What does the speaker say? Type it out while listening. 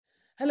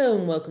Hello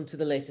and welcome to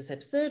the latest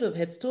episode of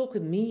Heads Talk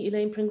with me,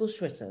 Elaine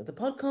Pringle-Schwitter, the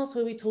podcast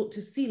where we talk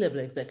to C-level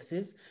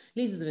executives,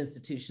 leaders of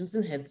institutions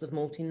and heads of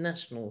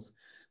multinationals.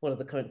 What are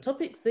the current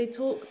topics? They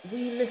talk,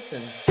 we listen.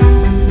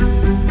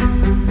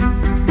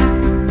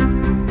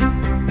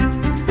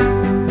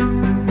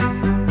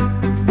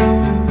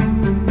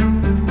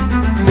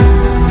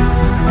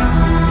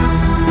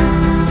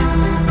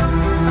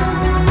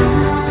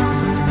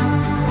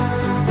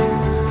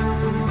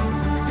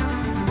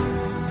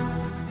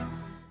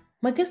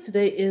 My guest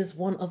today is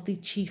one of the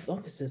chief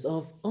officers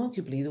of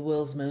arguably the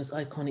world's most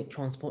iconic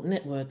transport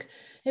network.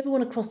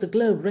 Everyone across the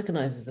globe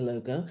recognizes the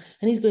logo,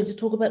 and he's going to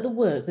talk about the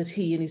work that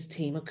he and his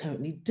team are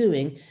currently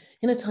doing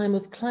in a time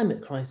of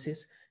climate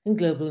crisis and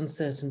global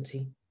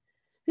uncertainty.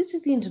 This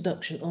is the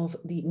introduction of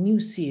the new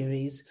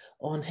series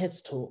on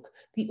Heads Talk,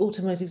 the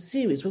automotive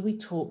series where we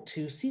talk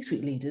to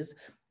C-suite leaders,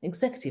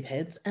 executive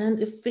heads,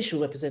 and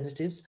official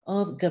representatives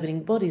of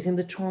governing bodies in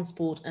the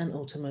transport and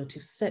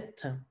automotive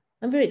sector.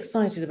 I'm very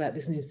excited about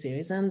this new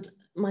series, and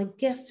my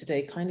guest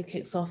today kind of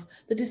kicks off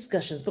the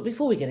discussions. But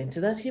before we get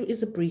into that, here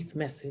is a brief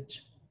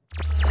message.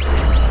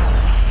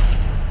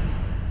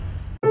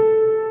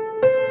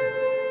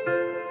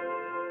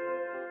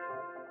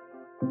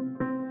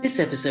 This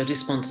episode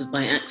is sponsored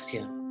by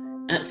Axia.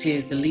 Axia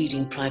is the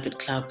leading private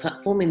cloud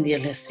platform in the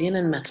Atlassian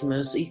and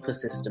Mattermost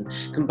ecosystem,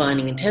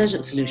 combining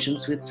intelligent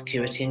solutions with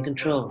security and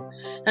control.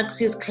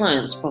 Axia's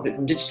clients profit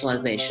from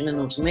digitalization and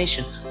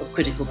automation of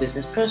critical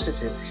business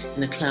processes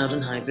in a cloud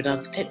and hybrid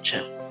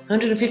architecture.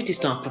 150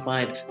 staff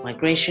provide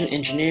migration,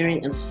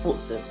 engineering, and support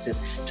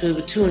services to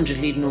over 200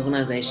 leading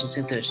organizations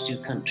in 32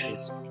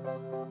 countries.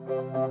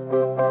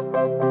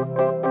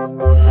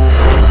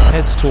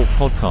 Heads Talk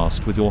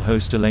podcast with your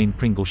host Elaine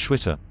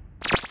Pringle-Schwitter.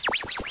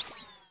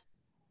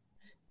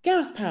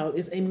 Gareth Powell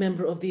is a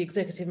member of the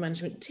executive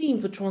management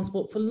team for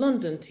Transport for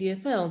London,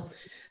 TfL,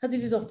 as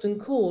it is often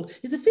called.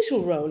 His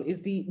official role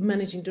is the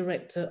Managing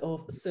Director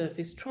of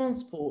Surface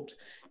Transport.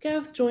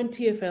 Gareth joined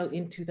TfL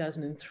in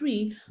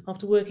 2003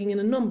 after working in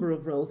a number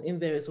of roles in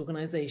various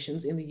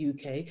organisations in the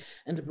UK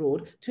and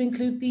abroad, to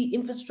include the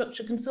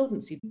infrastructure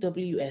consultancy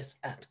WS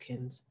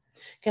Atkins.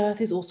 Gareth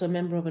is also a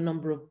member of a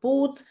number of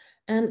boards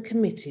and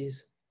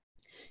committees.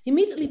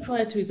 Immediately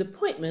prior to his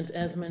appointment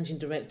as Managing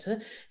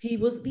Director, he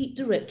was the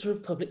Director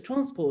of Public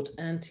Transport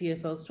and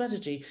TfL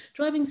Strategy,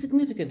 driving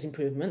significant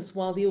improvements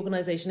while the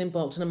organisation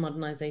embarked on a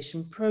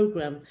modernisation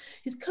programme.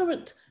 His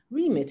current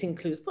remit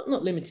includes, but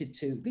not limited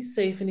to, the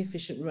safe and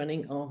efficient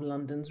running of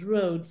London's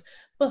roads,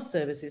 bus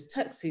services,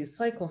 taxis,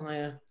 cycle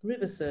hire,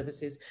 river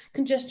services,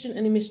 congestion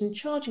and emission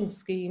charging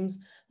schemes,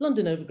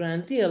 London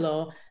Overground,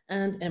 DLR,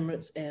 and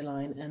Emirates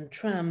Airline and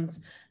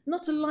Trams.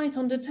 Not a light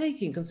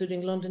undertaking,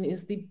 considering London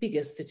is the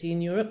biggest city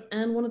in Europe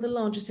and one of the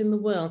largest in the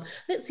world.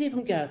 Let's hear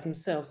from Gareth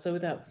himself. So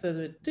without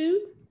further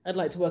ado, I'd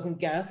like to welcome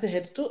Gareth to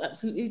Heads Talk.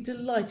 Absolutely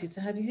delighted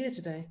to have you here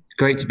today. It's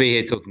great to be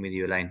here talking with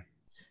you, Elaine.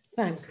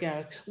 Thanks,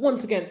 Gareth.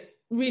 Once again,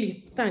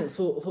 really thanks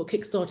for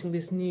kickstarting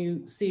this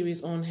new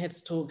series on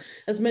Heads Talk.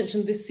 As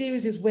mentioned, this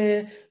series is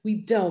where we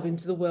delve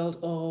into the world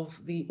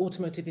of the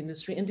automotive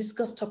industry and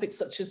discuss topics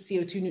such as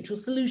CO2 neutral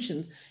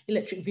solutions,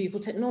 electric vehicle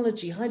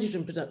technology,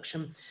 hydrogen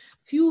production,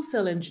 fuel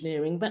cell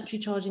engineering, battery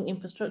charging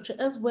infrastructure,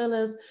 as well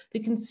as the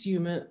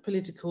consumer,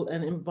 political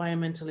and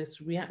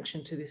environmentalist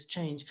reaction to this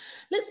change.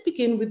 Let's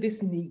begin with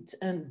this neat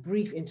and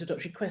brief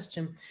introductory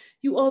question.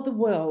 You are the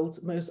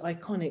world's most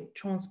iconic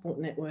transport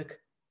network.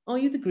 Are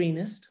you the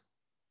greenest?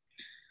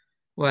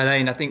 Well,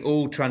 Elaine, I think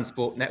all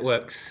transport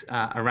networks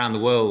around the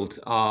world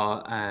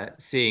are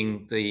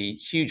seeing the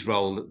huge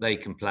role that they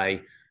can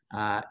play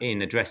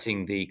in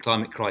addressing the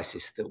climate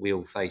crisis that we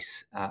all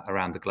face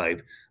around the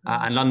globe.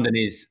 And London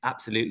is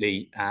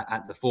absolutely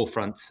at the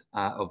forefront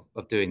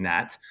of doing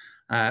that.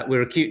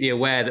 We're acutely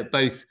aware that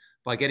both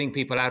by getting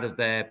people out of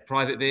their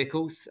private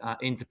vehicles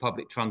into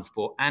public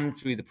transport and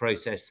through the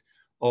process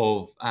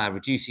of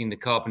reducing the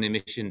carbon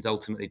emissions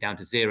ultimately down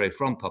to zero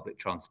from public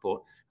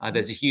transport,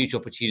 there's a huge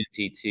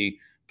opportunity to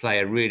play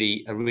a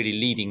really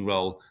leading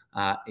role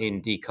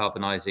in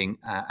decarbonising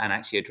and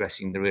actually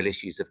addressing the real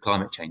issues of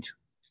climate change.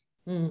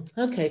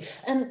 Okay.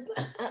 And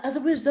as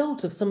a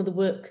result of some of the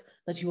work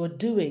that you are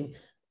doing,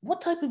 what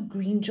type of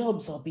green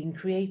jobs are being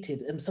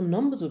created? And some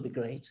numbers would be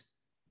great.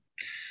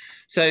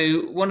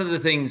 So one of the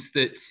things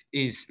that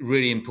is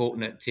really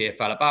important at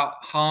TfL, about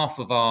half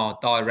of our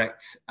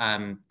direct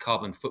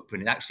carbon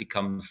footprint actually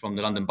comes from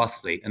the London bus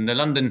fleet. And the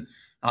London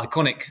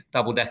iconic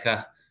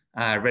double-decker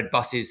red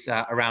buses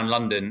around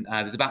London,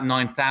 there's about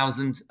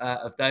 9,000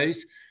 of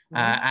those.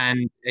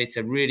 And it's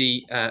a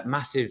really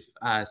massive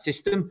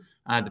system,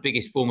 the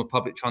biggest form of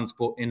public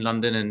transport in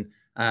London. And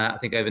I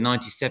think over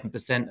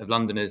 97% of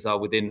Londoners are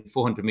within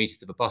 400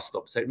 metres of a bus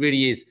stop. So it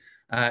really is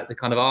the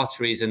kind of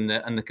arteries and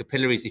the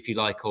capillaries, if you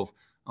like, of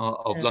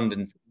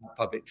London's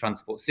public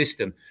transport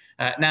system.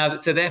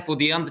 So therefore,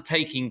 the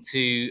undertaking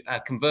to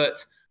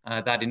convert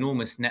that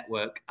enormous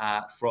network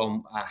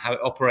from how it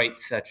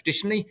operates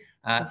traditionally,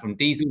 from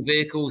diesel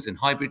vehicles and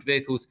hybrid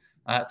vehicles,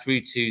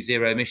 through to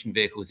zero emission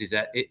vehicles is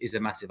a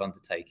massive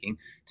undertaking.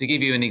 To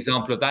give you an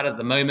example of that, at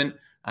the moment,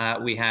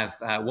 we have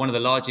one of the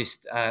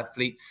largest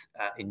fleets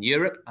in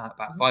Europe,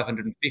 about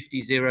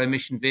 550 zero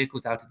emission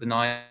vehicles out of the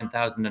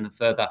 9,000 and a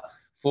further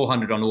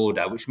 400 on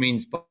order, which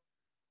means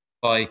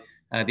by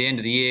the end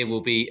of the year,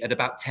 we'll be at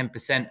about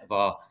 10% of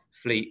our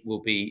fleet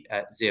will be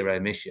zero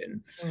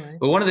emission. Right.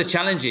 But one of the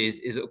challenges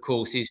is, of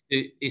course, is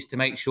to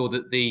make sure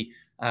that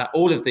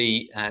all of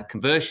the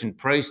conversion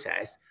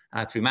process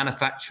through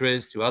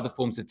manufacturers, through other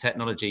forms of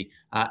technology,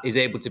 is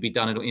able to be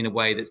done in a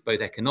way that's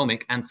both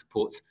economic and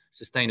supports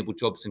sustainable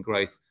jobs and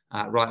growth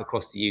right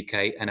across the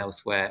UK and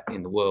elsewhere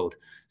in the world.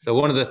 So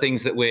one of the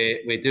things that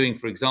we're doing,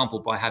 for example,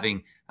 by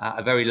having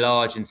a very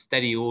large and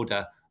steady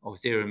order of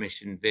zero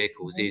emission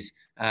vehicles is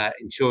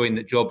ensuring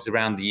that jobs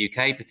around the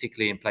UK,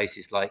 particularly in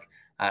places like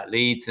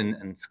Leeds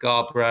and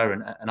Scarborough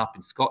and up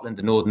in Scotland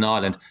and Northern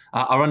Ireland,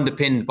 are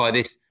underpinned by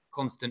this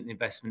constant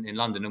investment in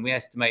London. And we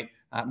estimate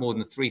more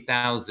than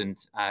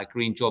 3,000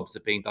 green jobs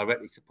are being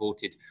directly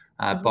supported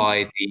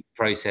by the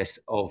process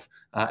of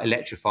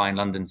electrifying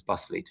London's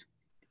bus fleet.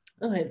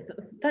 Okay,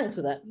 thanks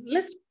for that.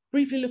 Let's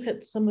briefly look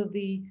at some of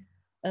the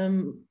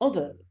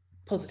other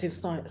positive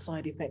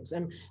side effects.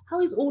 And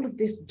how is all of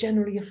this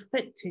generally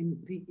affecting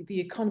the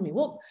economy?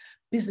 What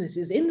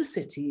businesses in the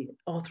city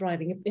are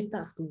thriving, if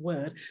that's the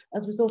word,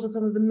 as a result of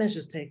some of the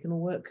measures taken or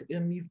work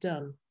you've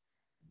done?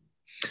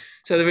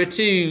 So there are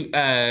two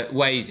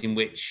ways in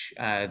which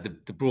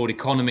the broad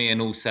economy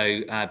and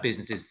also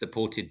businesses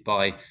supported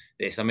by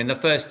this. I mean, the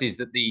first is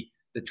that the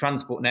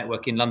transport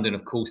network in London,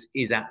 of course,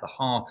 is at the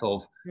heart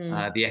of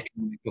the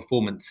economic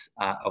performance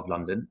of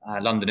London.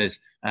 Londoners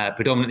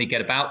predominantly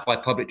get about by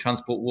public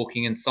transport,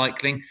 walking and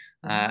cycling.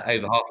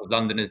 Over half of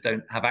Londoners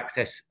don't have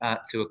access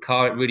to a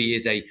car. It really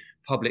is a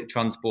public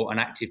transport and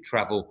active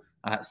travel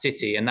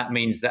city. And that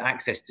means that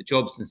access to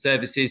jobs and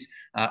services,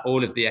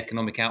 all of the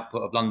economic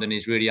output of London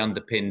is really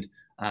underpinned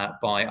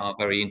by our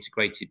very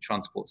integrated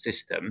transport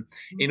system.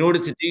 In order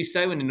to do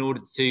so, and in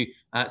order to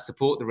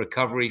support the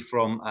recovery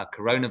from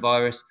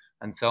coronavirus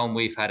and so on,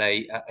 we've had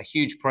a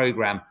huge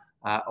programme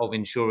of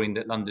ensuring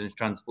that London's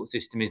transport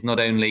system is not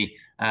only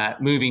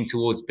moving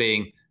towards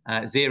being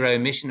zero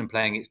emission and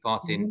playing its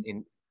part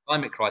in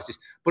climate crisis,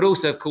 but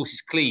also, of course,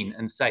 is clean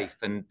and safe,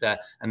 and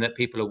that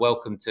people are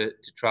welcome to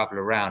travel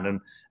around.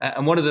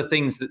 And one of the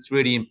things that's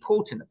really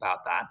important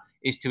about that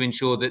is to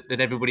ensure that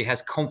everybody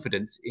has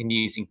confidence in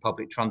using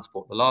public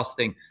transport. The last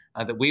thing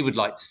that we would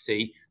like to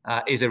see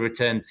is a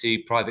return to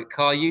private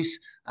car use.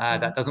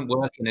 That doesn't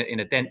work in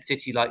a dense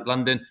city like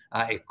London.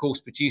 It, of course,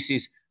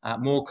 produces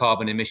more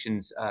carbon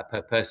emissions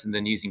per person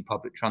than using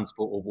public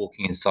transport or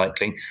walking and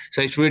cycling.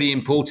 So it's really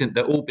important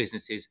that all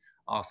businesses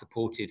are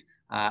supported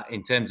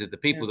in terms of the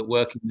people that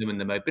work in them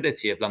and the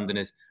mobility of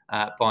Londoners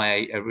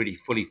by a really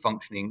fully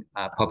functioning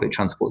public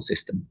transport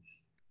system.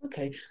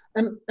 Okay,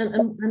 and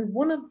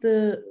one of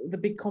the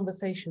big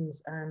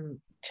conversations and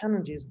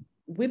challenges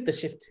with the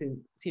shift to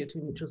CO2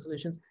 neutral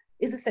solutions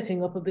is the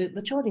setting up of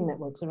the charging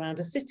networks around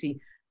a city,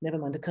 never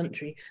mind a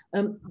country.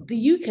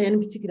 The UK, and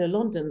in particular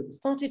London,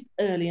 started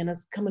early and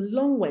has come a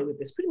long way with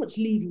this, pretty much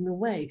leading the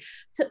way.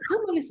 Tell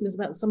my listeners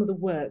about some of the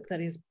work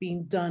that is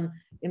being done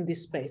in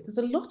this space. There's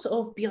a lot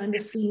of behind the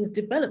scenes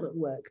development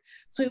work.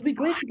 So it'd be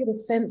great to get a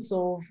sense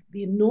of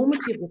the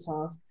enormity of the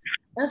task,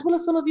 as well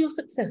as some of your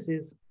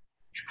successes.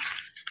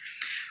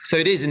 So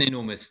it is an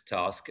enormous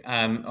task.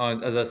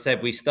 As I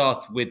said, we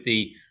start with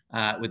the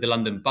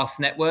London bus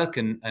network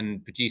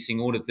and producing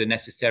all of the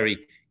necessary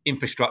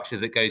infrastructure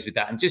that goes with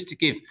that. And just to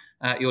give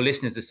your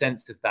listeners a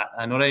sense of that,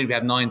 not only do we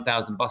have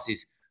 9,000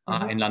 buses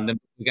in London,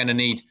 we're going to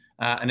need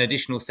an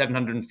additional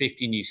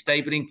 750 new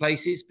stabling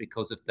places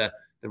because of the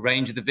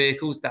range of the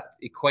vehicles. That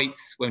equates,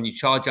 when you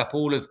charge up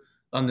all of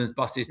London's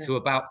buses, to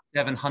about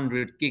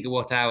 700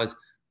 gigawatt hours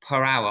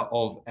per hour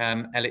of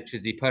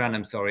electricity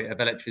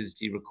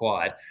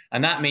required.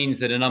 And that means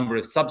that a number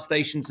of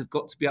substations have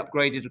got to be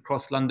upgraded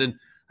across London.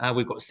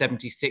 We've got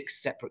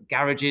 76 separate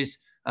garages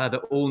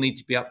that all need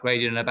to be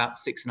upgraded, and about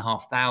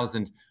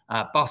 6,500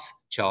 bus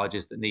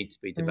chargers that need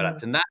to be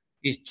developed. And that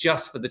is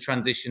just for the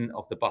transition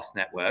of the bus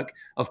network.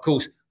 Of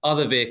course,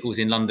 other vehicles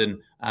in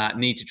London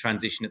need to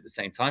transition at the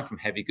same time, from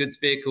heavy goods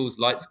vehicles,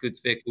 light goods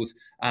vehicles,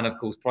 and of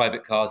course,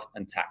 private cars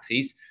and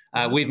taxis.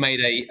 We've made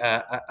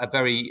a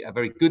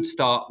very good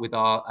start with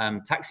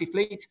our taxi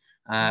fleet.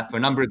 For a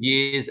number of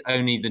years,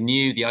 only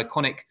the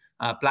iconic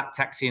black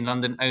taxi in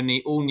London,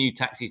 all new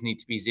taxis need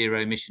to be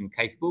zero emission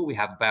capable. We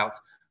have about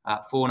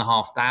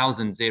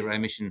 4,500 zero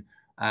emission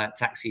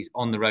taxis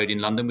on the road in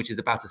London, which is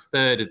about a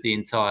third of the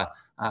entire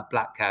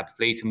black cab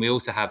fleet. And we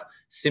also have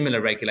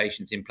similar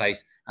regulations in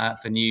place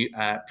for new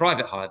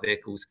private hire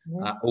vehicles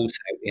also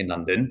in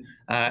London.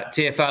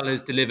 TfL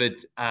has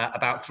delivered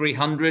about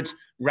 300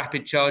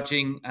 rapid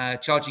charging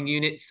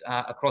units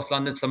across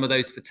London, some of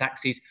those for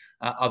taxis,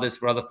 others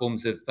for other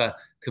forms of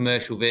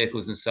commercial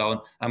vehicles and so on.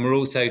 And we're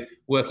also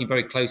working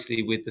very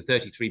closely with the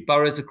 33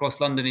 boroughs across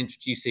London,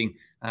 introducing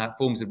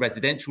forms of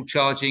residential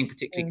charging,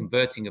 particularly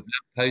converting of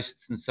lamp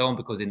posts and so on,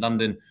 because in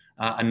London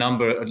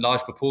a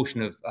large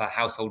proportion of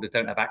householders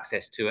don't have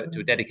access to a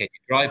dedicated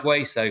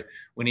driveway. So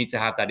we need to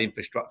have that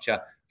infrastructure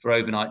for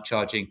overnight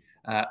charging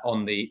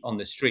on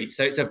the street.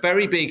 So it's a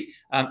very big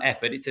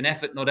effort. It's an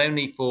effort not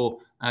only for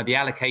the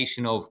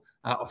allocation of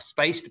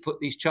space to put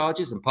these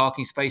chargers and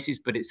parking spaces,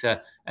 but it's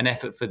an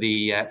effort for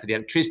the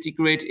electricity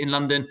grid in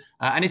London,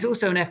 and it's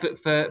also an effort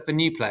for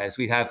new players.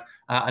 We have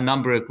a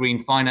number of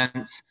green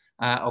finance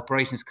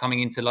operations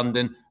coming into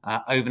London,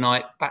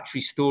 overnight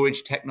battery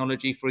storage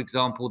technology, for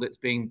example, that's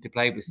being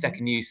deployed with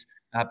second use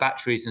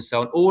batteries and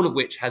so on, all of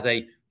which has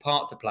a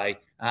part to play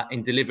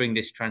in delivering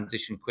this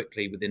transition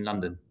quickly within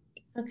London.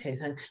 Okay,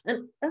 thanks.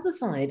 And as a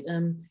side,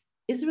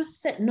 is there a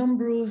set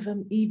number of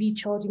EV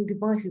charging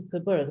devices per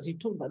borough? Because you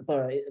talked about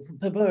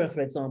per borough,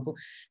 for example.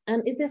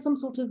 And is there some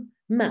sort of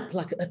map,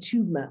 like a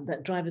tube map,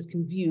 that drivers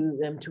can view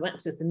to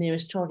access the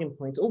nearest charging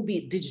point,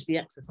 albeit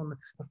digitally accessed on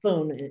a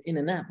phone in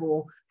an app,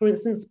 or, for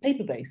instance,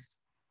 paper-based?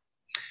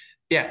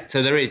 Yeah,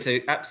 so there is. So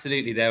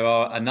absolutely, there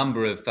are a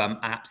number of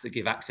apps that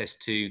give access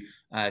to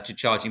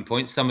charging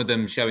points. Some of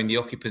them showing the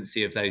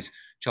occupancy of those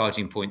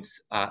charging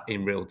points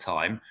in real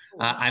time,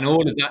 and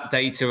all of that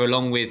data,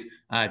 along with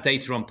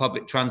data on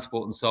public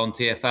transport and so on,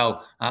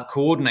 TfL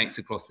coordinates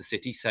across the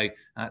city. So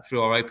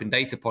through our open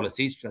data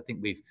policies, which I think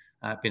we've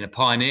been a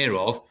pioneer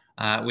of,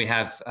 we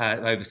have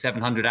over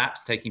 700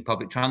 apps taking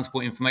public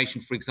transport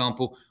information, for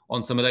example,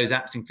 on some of those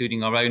apps,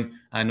 including our own.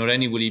 Not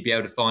only will you be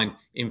able to find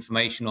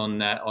information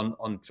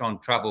on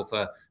travel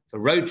for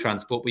road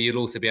transport, but you'll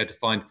also be able to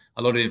find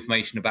a lot of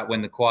information about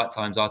when the quiet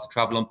times are to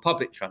travel on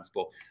public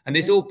transport. And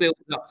this all builds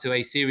up to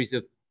a series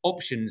of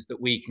options that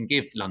we can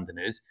give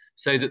Londoners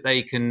so that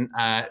they can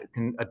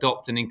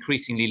adopt an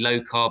increasingly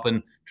low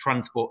carbon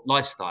transport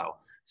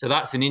lifestyle. So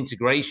that's an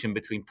integration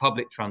between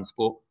public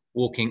transport,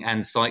 walking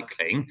and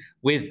cycling,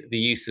 with the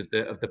use of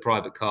the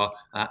private car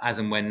as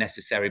and when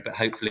necessary, but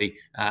hopefully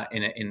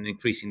in an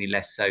increasingly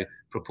less so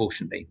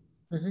proportionately.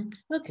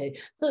 Okay,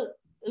 so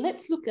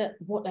let's look at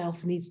what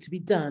else needs to be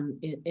done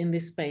in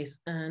this space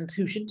and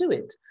who should do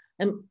it.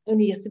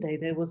 Only yesterday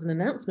there was an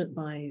announcement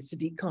by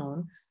Sadiq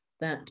Khan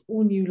that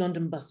all new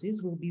London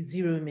buses will be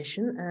zero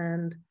emission,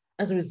 and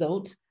as a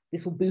result,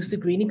 this will boost the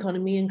green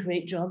economy and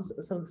create jobs,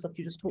 some of the stuff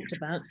you just talked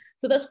about.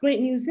 So that's great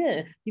news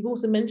there. You've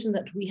also mentioned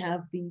that we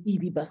have the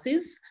EV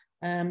buses.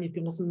 You've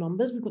given us some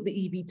numbers. We've got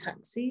the EV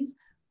taxis.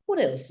 What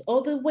else?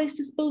 Are the waste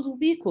disposal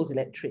vehicles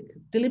electric?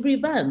 Delivery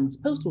vans,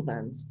 postal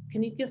vans?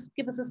 Can you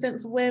give us a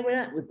sense of where we're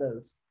at with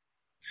those?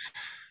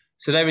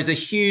 So there is a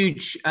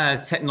huge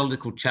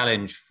technological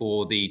challenge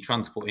for the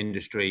transport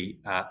industry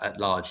at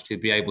large to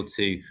be able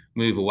to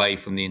move away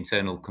from the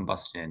internal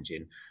combustion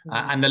engine.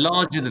 And the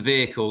larger the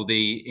vehicle,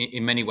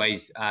 in many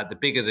ways, the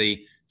bigger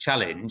the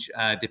challenge,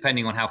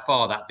 depending on how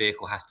far that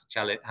vehicle has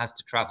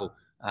to travel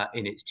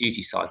in its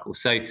duty cycle.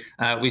 So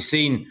we've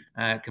seen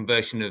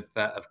conversion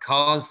of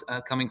cars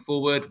coming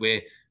forward.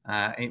 We're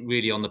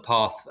really on the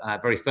path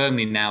very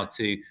firmly now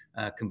to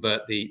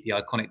convert the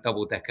iconic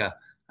double-decker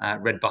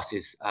red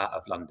buses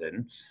of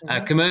London.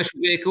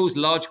 Commercial vehicles,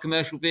 large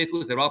commercial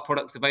vehicles, there are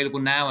products available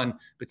now, and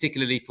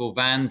particularly for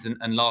vans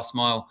and last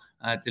mile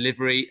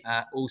delivery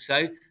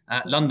also.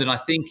 London, I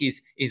think,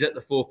 is at the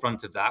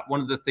forefront of that.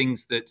 One of the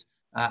things that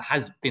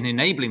has been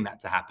enabling that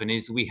to happen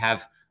is we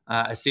have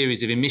a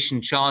series of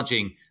emission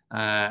charging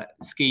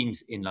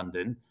schemes in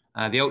London.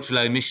 The ultra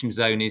low emission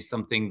zone is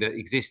something that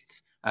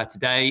exists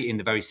today in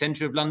the very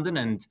centre of London,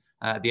 and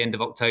at the end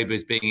of October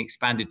is being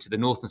expanded to the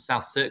north and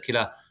south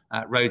circular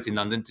roads in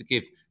London. To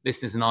give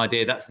listeners an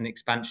idea, that's an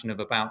expansion of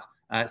about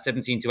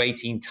 17 to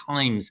 18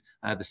 times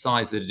the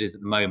size that it is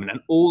at the moment. And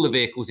all the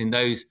vehicles in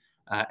those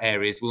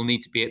areas will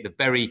need to be at the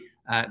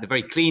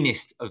very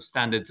cleanest of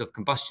standards of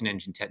combustion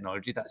engine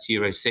technology. That's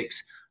Euro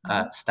 6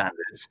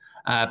 standards.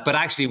 But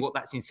actually what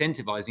that's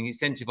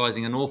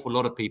incentivizing an awful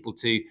lot of people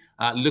to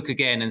look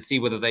again and see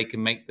whether they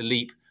can make the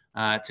leap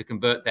to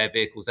convert their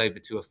vehicles over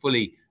to a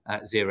fully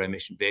zero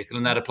emission vehicle.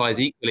 And that applies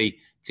equally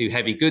to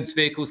heavy goods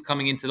vehicles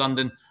coming into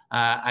London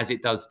as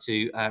it does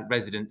to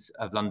residents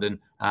of London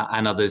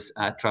and others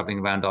travelling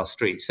around our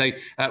streets. So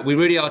we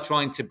really are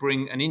trying to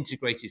bring an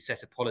integrated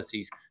set of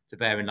policies to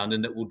bear in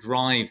London that will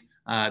drive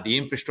the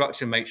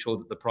infrastructure, make sure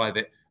that the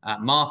private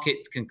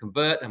markets can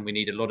convert, and we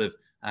need a lot of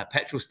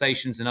petrol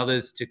stations and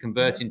others to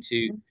convert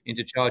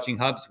into charging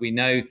hubs. We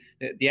know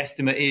that the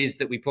estimate is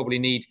that we probably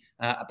need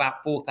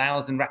about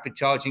 4,000 rapid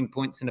charging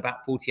points and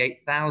about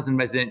 48,000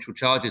 residential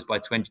chargers by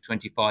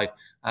 2025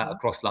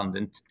 across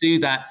London. To do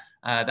that,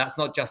 that's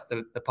not just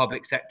the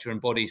public sector and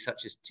bodies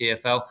such as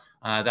TfL,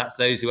 that's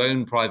those who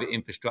own private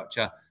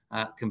infrastructure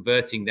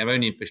converting their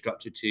own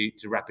infrastructure to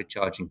rapid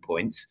charging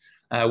points.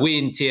 We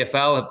in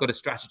TfL have got a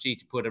strategy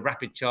to put a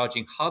rapid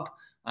charging hub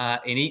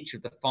in each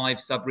of the 5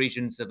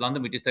 sub-regions of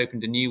London. We just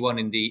opened a new one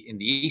in the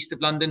east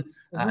of London,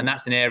 and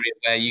that's an area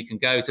where you can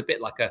go. It's a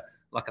bit like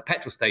a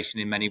petrol station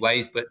in many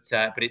ways, but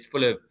it's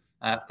full of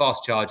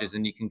fast chargers,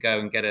 and you can go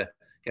and get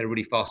get a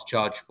really fast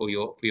charge for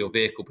your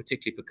vehicle,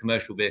 particularly for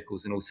commercial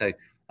vehicles and also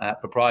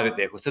for private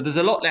vehicles. So there's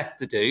a lot left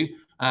to do.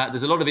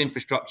 There's a lot of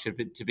infrastructure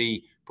to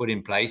be put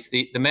in place.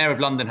 The Mayor of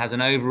London has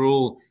an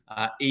overall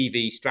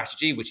EV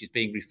strategy, which is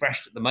being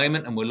refreshed at the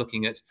moment, and we're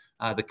looking at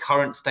the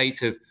current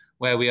state of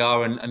where we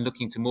are and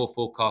looking to more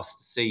forecasts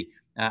to see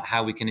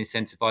how we can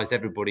incentivise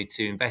everybody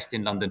to invest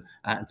in London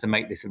and to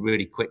make this a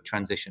really quick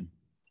transition.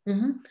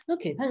 Mm-hmm.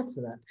 Okay, thanks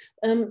for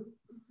that.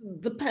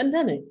 The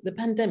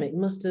pandemic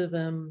must have,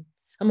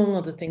 among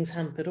other things,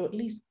 hampered or at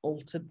least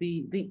altered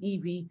the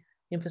EV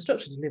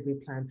infrastructure delivery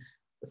plan.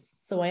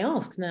 So I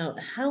ask now,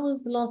 how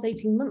has the last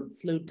 18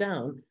 months slowed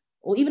down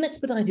or even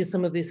expedited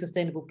some of the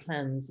sustainable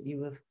plans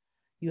you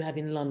have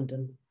in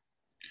London?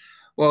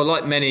 Well,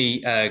 like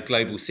many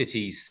global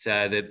cities,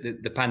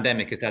 the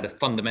pandemic has had a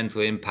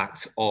fundamental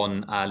impact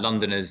on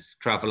Londoners'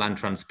 travel and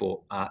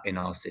transport in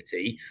our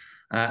city.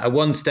 At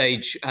one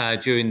stage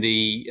during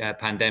the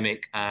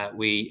pandemic,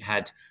 we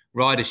had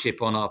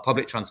ridership on our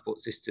public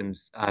transport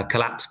systems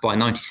collapsed by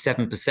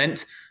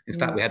 97%. In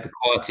fact, we had the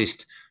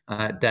quietest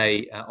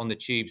day on the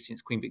tube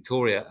since Queen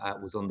Victoria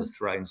was on the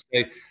throne.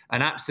 So,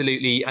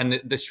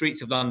 and the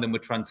streets of London were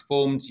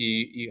transformed.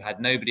 You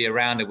had nobody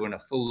around. We were in a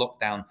full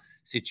lockdown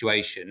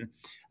situation.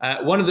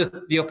 One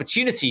of the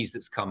opportunities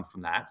that's come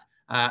from that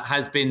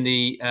has been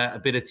the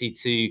ability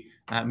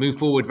to move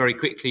forward very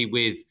quickly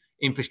with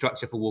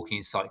infrastructure for walking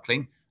and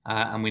cycling.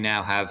 And we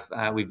now have,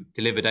 we've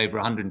delivered over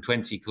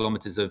 120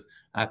 kilometres of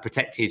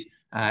protected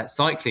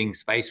cycling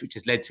space, which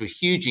has led to a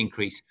huge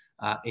increase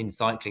in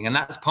cycling. And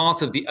that's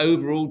part of the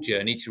overall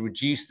journey to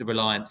reduce the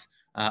reliance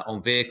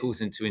on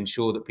vehicles and to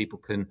ensure that people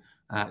can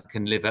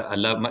live a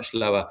much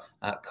lower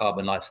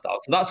carbon lifestyle.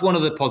 So that's one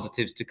of the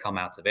positives to come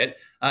out of it.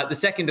 The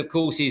second, of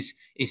course, is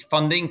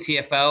funding.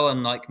 TfL,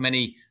 and like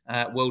many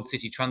world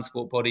city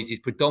transport bodies, is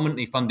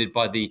predominantly funded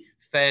by the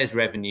fares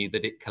revenue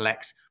that it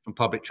collects from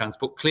public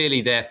transport.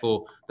 Clearly,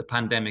 therefore, the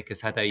pandemic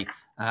has had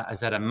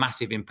a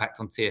massive impact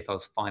on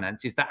TfL's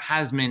finances. That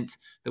has meant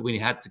that we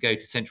had to go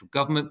to central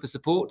government for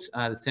support.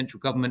 The central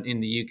government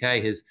in the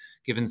UK has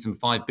given some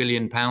 £5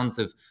 billion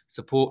of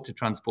support to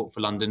Transport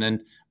for London.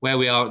 And where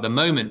we are at the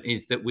moment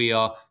is that we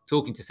are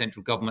talking to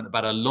central government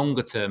about a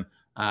longer term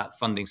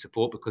funding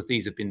support, because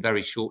these have been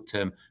very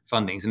short-term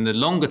fundings. And the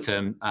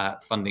longer-term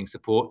funding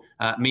support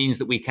means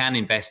that we can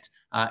invest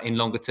in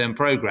longer-term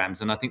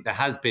programs. And I think there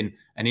has been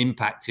an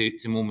impact to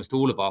almost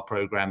all of our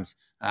programs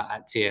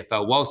at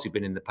TfL whilst we've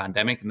been in the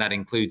pandemic, and that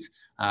includes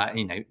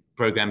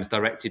programs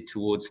directed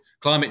towards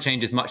climate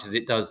change as much as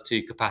it does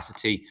to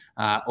capacity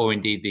or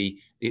indeed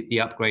the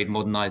upgrade,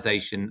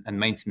 modernisation and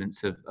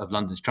maintenance of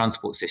London's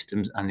transport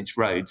systems and its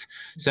roads.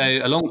 So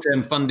a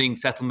long-term funding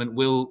settlement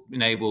will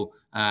enable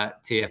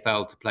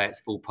TfL to play its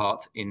full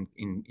part in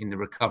the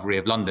recovery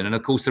of London. And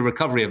of course, the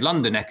recovery of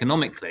London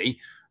economically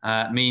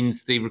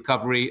means the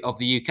recovery of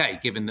the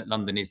UK, given that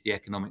London is the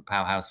economic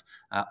powerhouse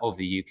of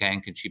the UK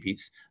and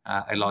contributes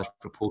a large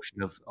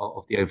proportion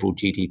of the overall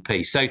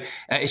GDP. So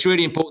it's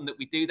really important that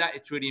we do that.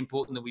 It's really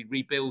important that we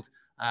rebuild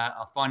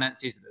our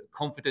finances,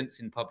 confidence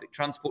in public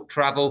transport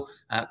travel,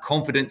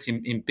 confidence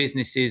in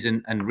businesses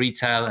and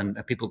retail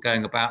and people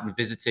going about and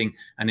visiting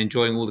and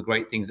enjoying all the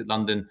great things that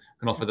London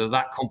can offer,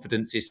 that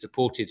confidence is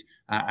supported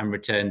and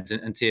returned.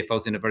 And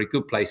TfL's in a very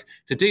good place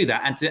to do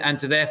that and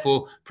to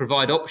therefore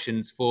provide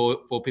options for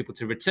people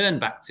to return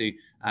back to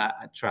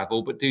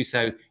travel, but do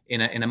so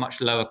in a much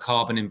lower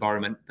carbon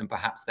environment than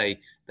perhaps they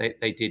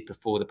did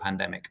before the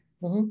pandemic.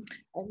 Mm-hmm.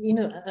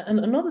 And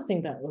another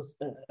thing that was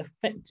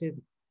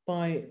affected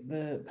by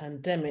the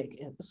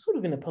pandemic, sort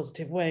of in a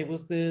positive way,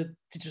 was the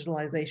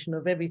digitalization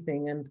of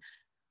everything, and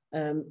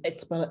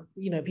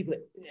people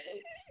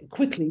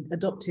quickly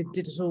adopted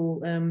digital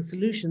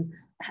solutions.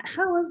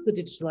 How has the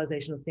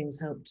digitalization of things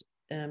helped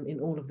in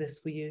all of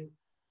this for you?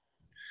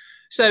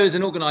 So as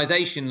an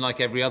organisation, like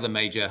every other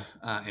major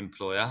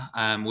employer,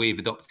 we've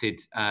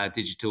adopted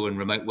digital and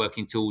remote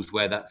working tools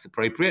where that's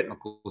appropriate. Of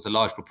course, a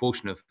large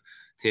proportion of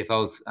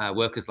TfL's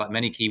workers, like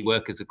many key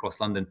workers across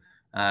London,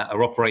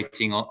 are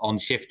operating on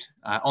shift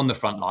on the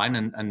front line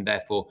and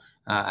therefore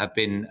have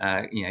been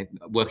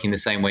working the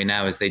same way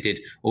now as they did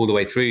all the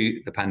way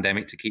through the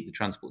pandemic to keep the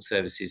transport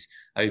services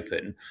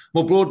open.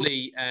 More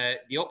broadly,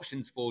 the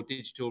options for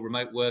digital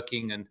remote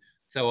working and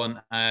so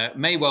on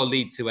may well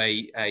lead to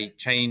a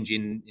change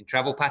in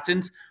travel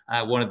patterns.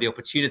 One of the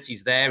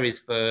opportunities there is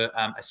for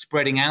a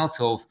spreading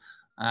out of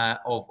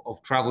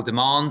travel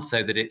demand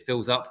so that it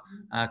fills up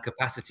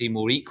capacity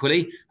more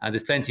equally.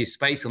 There's plenty of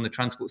space on the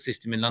transport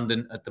system in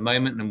London at the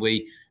moment, and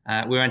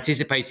we're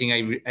anticipating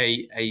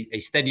a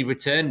steady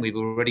return. We've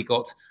already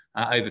got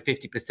over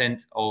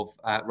 50% of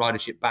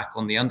ridership back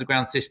on the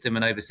underground system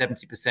and over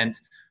 70%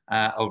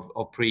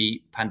 of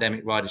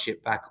pre-pandemic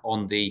ridership back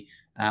on the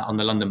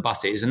London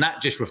buses, and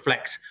that just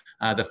reflects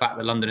the fact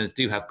that Londoners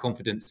do have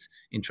confidence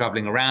in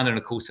travelling around, and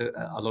of course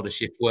a lot of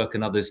shift work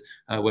and others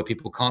where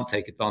people can't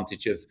take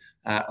advantage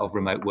of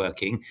remote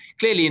working.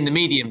 Clearly, in the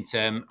medium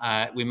term,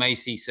 we may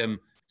see some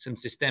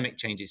systemic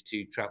changes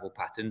to travel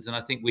patterns, and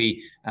I think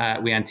we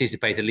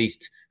anticipate at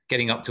least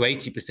getting up to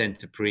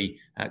 80% of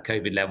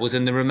pre-COVID levels,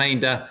 and the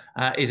remainder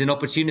is an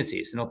opportunity.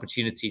 It's an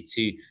opportunity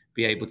to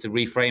be able to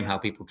reframe how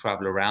people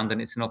travel around,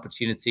 and it's an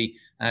opportunity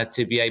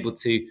to be able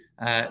to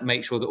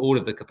make sure that all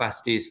of the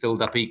capacity is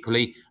filled up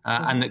equally,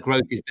 and that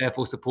growth is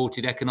therefore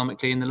supported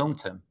economically in the long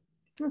term.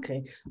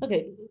 Okay.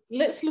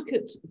 Let's look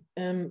at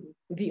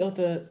the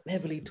other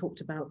heavily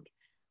talked about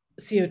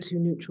CO2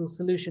 neutral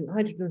solution,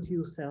 hydrogen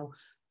fuel cell.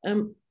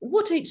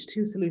 What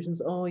H2 solutions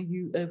are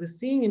you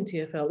overseeing in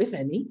TfL, if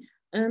any,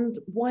 and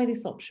why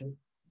this option?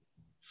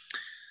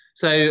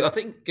 So I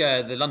think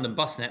the London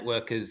bus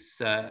network has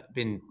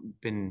been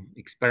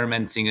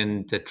experimenting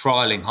and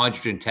trialling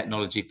hydrogen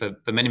technology for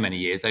many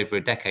years, over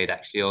a decade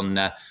actually,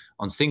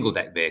 on single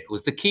deck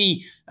vehicles. The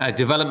key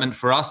development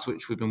for us,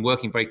 which we've been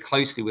working very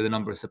closely with a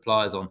number of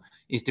suppliers on,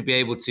 is to be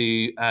able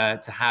to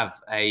have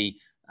a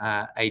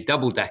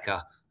double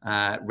decker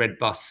red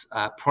bus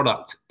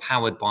product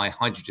powered by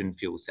hydrogen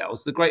fuel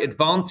cells. The great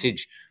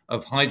advantage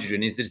of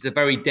hydrogen is that it's a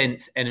very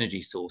dense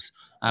energy source,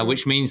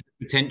 which means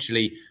that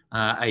potentially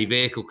a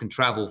vehicle can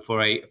travel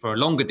for a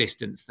longer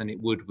distance than it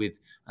would with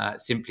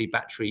simply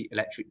battery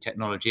electric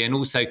technology. And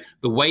also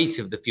the weight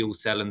of the fuel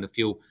cell and the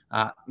fuel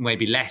may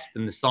be less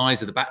than the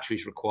size of the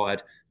batteries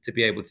required to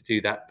be able to do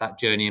that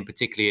journey, and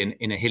particularly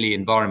in a hilly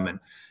environment.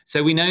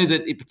 So we know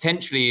that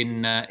potentially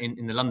in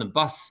the London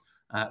bus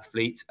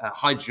fleet,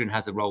 hydrogen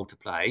has a role to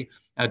play.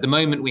 At the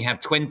moment, we have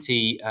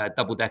 20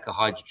 double-decker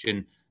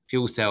hydrogen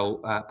fuel cell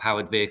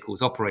powered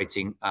vehicles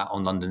operating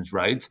on London's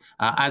roads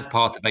as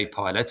part of a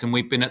pilot. And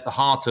we've been at the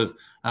heart of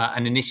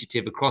an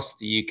initiative across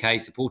the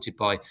UK, supported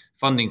by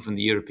funding from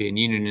the European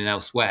Union and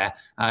elsewhere,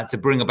 to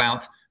bring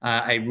about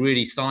a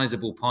really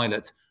sizable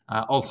pilot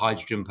of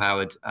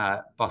hydrogen-powered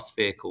bus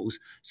vehicles,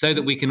 so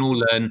that we can all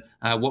learn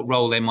what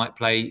role they might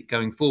play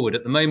going forward.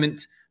 At the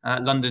moment,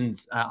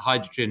 London's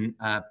hydrogen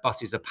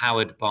buses are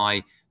powered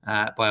by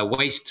a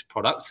waste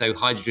product. So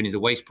hydrogen is a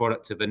waste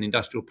product of an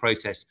industrial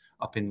process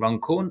up in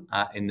Runcorn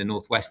in the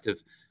northwest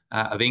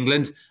of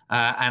England.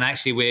 And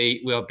actually,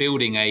 we are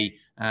building a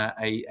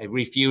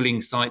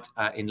refueling site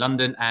in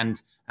London,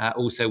 and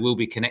also will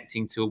be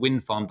connecting to a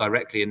wind farm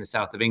directly in the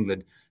south of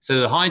England.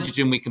 So the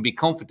hydrogen, we can be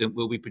confident,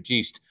 will be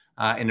produced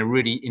in a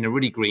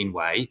really green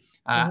way,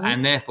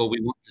 and therefore we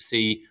want to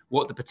see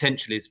what the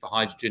potential is for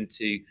hydrogen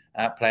to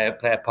play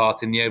a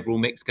part in the overall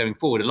mix going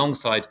forward,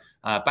 alongside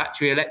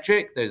battery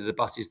electric. Those are the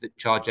buses that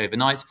charge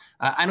overnight,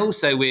 and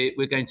also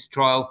we're going to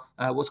trial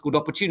what's called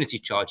opportunity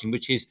charging,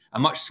 which is a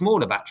much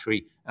smaller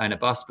battery in a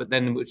bus, but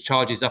then which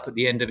charges up at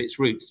the end of its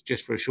routes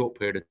just for a short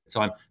period of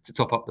time to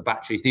top up the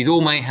batteries. These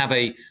all may have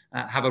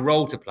a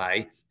role to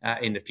play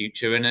in the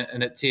future, and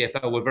at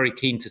TfL we're very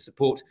keen to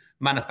support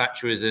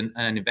manufacturers and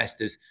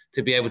investors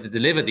to be able to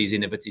deliver these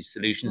innovative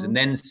solutions, and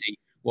then see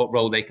what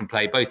role they can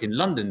play both in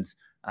London's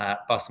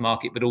bus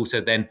market, but also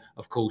then,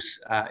 of course,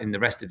 in the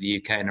rest of the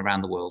UK and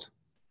around the world.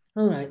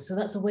 All right, so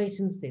that's a wait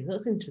and see.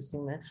 That's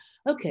interesting there.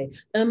 Okay,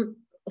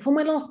 for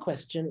my last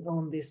question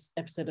on this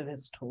episode of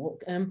Let's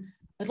Talk,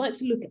 I'd like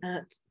to look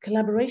at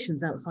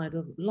collaborations outside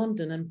of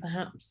London and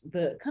perhaps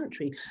the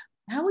country.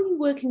 How are you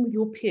working with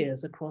your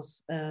peers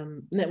across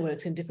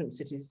networks in different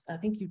cities? I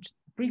think you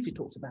briefly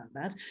talked about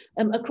that,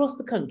 across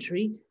the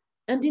country,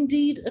 and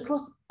indeed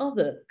across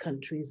other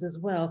countries as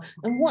well.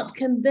 And what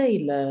can they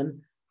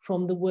learn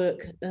from the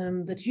work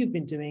that you've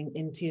been doing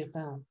in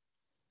TfL?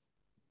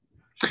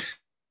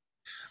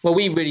 Well,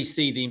 we really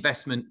see the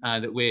investment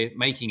that we're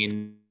making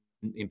in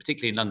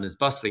particularly in London's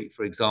bus fleet,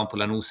 for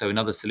example, and also in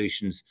other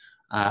solutions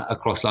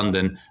across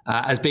London,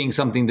 as being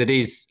something that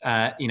is,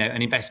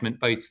 an investment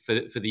both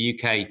for the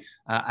UK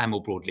and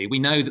more broadly. We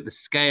know that the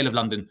scale of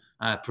London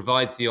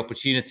provides the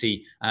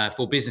opportunity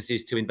for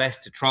businesses to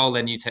invest, to trial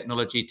their new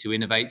technology, to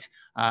innovate,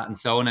 and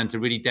so on, and to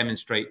really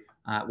demonstrate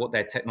what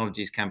their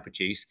technologies can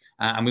produce.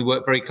 And we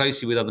work very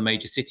closely with other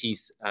major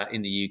cities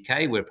in the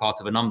UK. We're part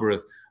of a number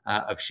of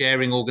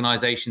sharing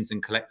organisations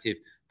and collective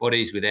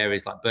bodies with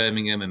areas like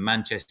Birmingham and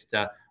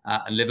Manchester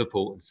and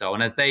Liverpool and so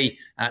on, as they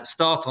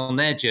start on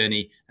their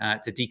journey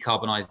to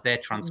decarbonise their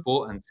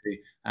transport and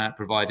to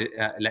provide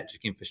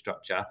electric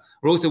infrastructure.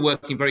 We're also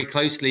working very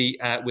closely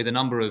with a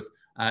number of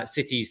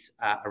cities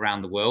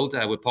around the world.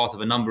 We're part of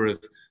a number of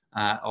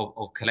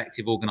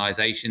collective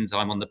organisations.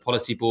 I'm on the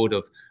policy board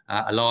of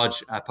a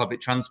large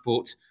public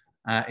transport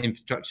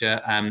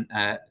infrastructure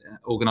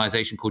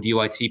organisation called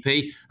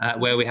UITP,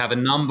 where we have a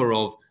number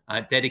of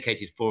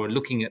dedicated for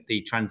looking at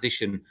the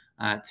transition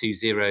to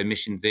zero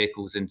emission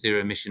vehicles and zero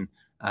emission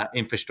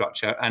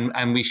infrastructure,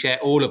 and we share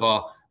all of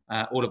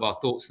our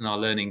thoughts and our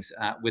learnings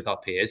with our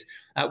peers.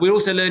 We're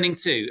also learning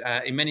too.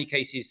 In many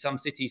cases, some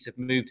cities have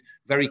moved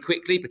very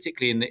quickly,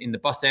 particularly in the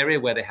bus area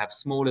where they have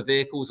smaller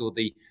vehicles or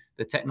the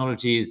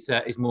technology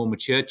is more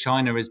mature.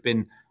 China has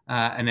been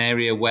an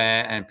area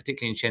where, and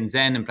particularly in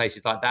Shenzhen and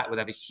places like that, where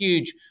they have a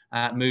huge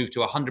move to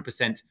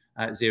 100%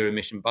 zero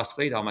emission bus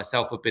fleet. I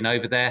myself have been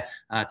over there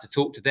to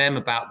talk to them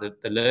about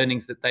the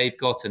learnings that they've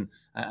got and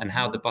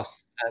how the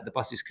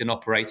buses can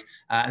operate.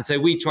 And so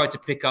we try to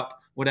pick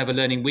up whatever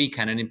learning we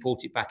can and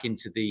import it back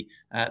into the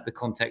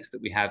context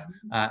that we have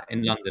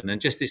in London. And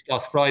just this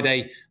last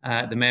Friday,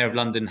 the Mayor of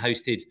London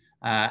hosted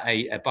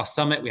a bus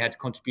summit. We had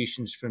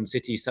contributions from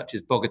cities such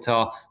as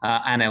Bogota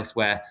and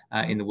elsewhere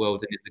in the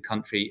world and in the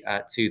country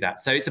to that.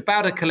 So it's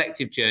about a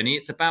collective journey.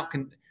 It's about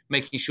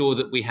making sure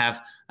that we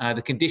have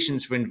the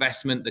conditions for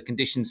investment, the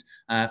conditions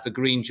for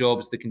green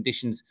jobs, the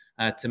conditions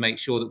to make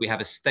sure that we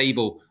have a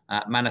stable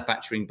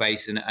manufacturing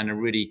base and a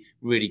really,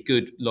 really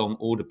good long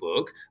order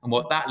book. And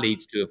what that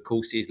leads to, of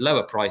course, is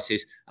lower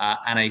prices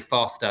and a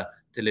faster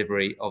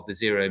delivery of the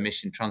zero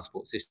emission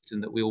transport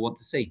system that we all want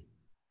to see.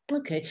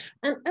 Okay,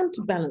 and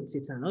to balance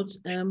it out,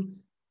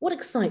 what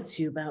excites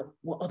you about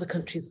what other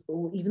countries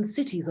or even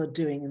cities are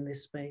doing in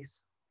this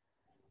space?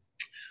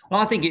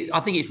 Well, I think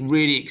it's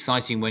really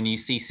exciting when you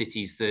see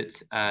cities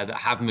that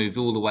have moved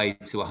all the way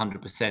to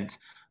 100%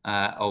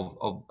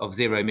 of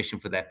zero emission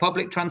for their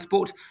public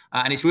transport,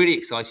 and it's really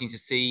exciting to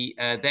see,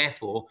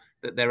 therefore,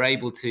 that they're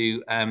able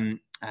to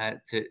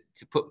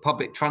put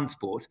public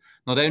transport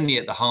not only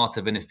at the heart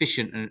of an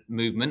efficient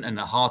movement and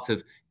the heart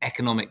of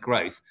economic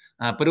growth,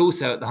 but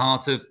also at the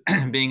heart of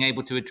being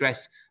able to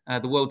address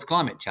the world's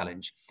climate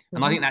challenge. Mm-hmm.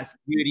 And I think that's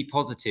really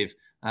positive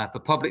for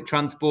public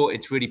transport.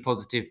 It's really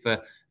positive for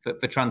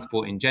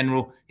transport in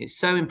general. It's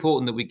so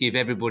important that we give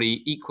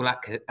everybody equal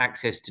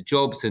access to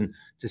jobs and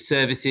to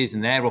services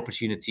and their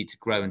opportunity to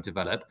grow and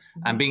develop,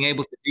 and being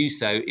able to do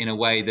so in a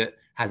way that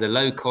has a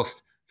low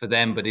cost for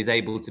them, but is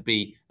able to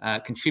be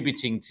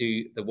contributing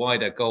to the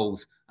wider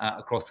goals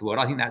across the world.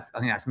 I think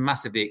that's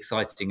massively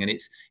exciting, and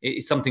it's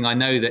something I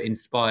know that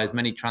inspires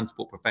many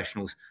transport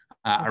professionals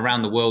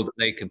around the world that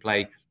they can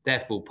play their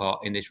full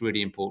part in this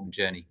really important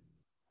journey.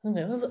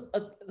 Okay, well,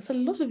 there's a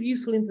lot of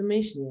useful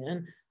information here,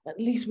 and at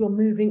least we're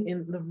moving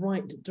in the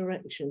right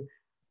direction.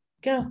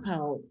 Gareth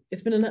Powell,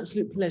 it's been an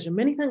absolute pleasure.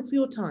 Many thanks for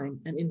your time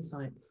and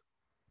insights.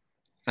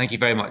 Thank you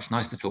very much.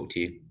 Nice to talk to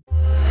you.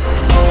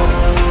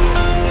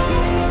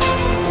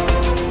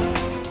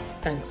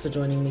 Thanks for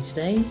joining me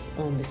today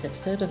on this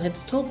episode of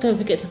Heads Talk. Don't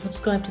forget to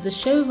subscribe to the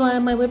show via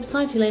my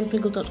website,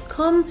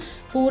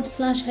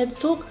 elainepringle.com/Heads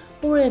Talk,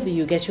 or wherever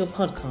you get your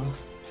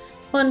podcasts.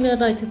 Finally, I'd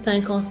like to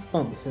thank our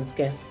sponsors,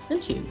 guests,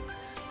 and you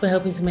for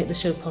helping to make the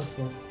show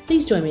possible.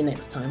 Please join me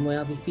next time, where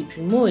I'll be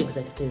featuring more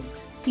executives,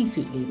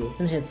 C-suite leaders,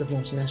 and heads of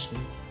multinationals.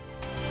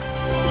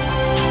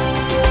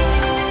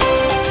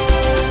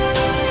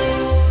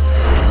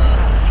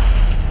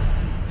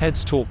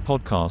 Heads Talk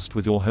podcast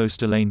with your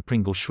host Elaine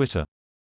Pringle Schwitter.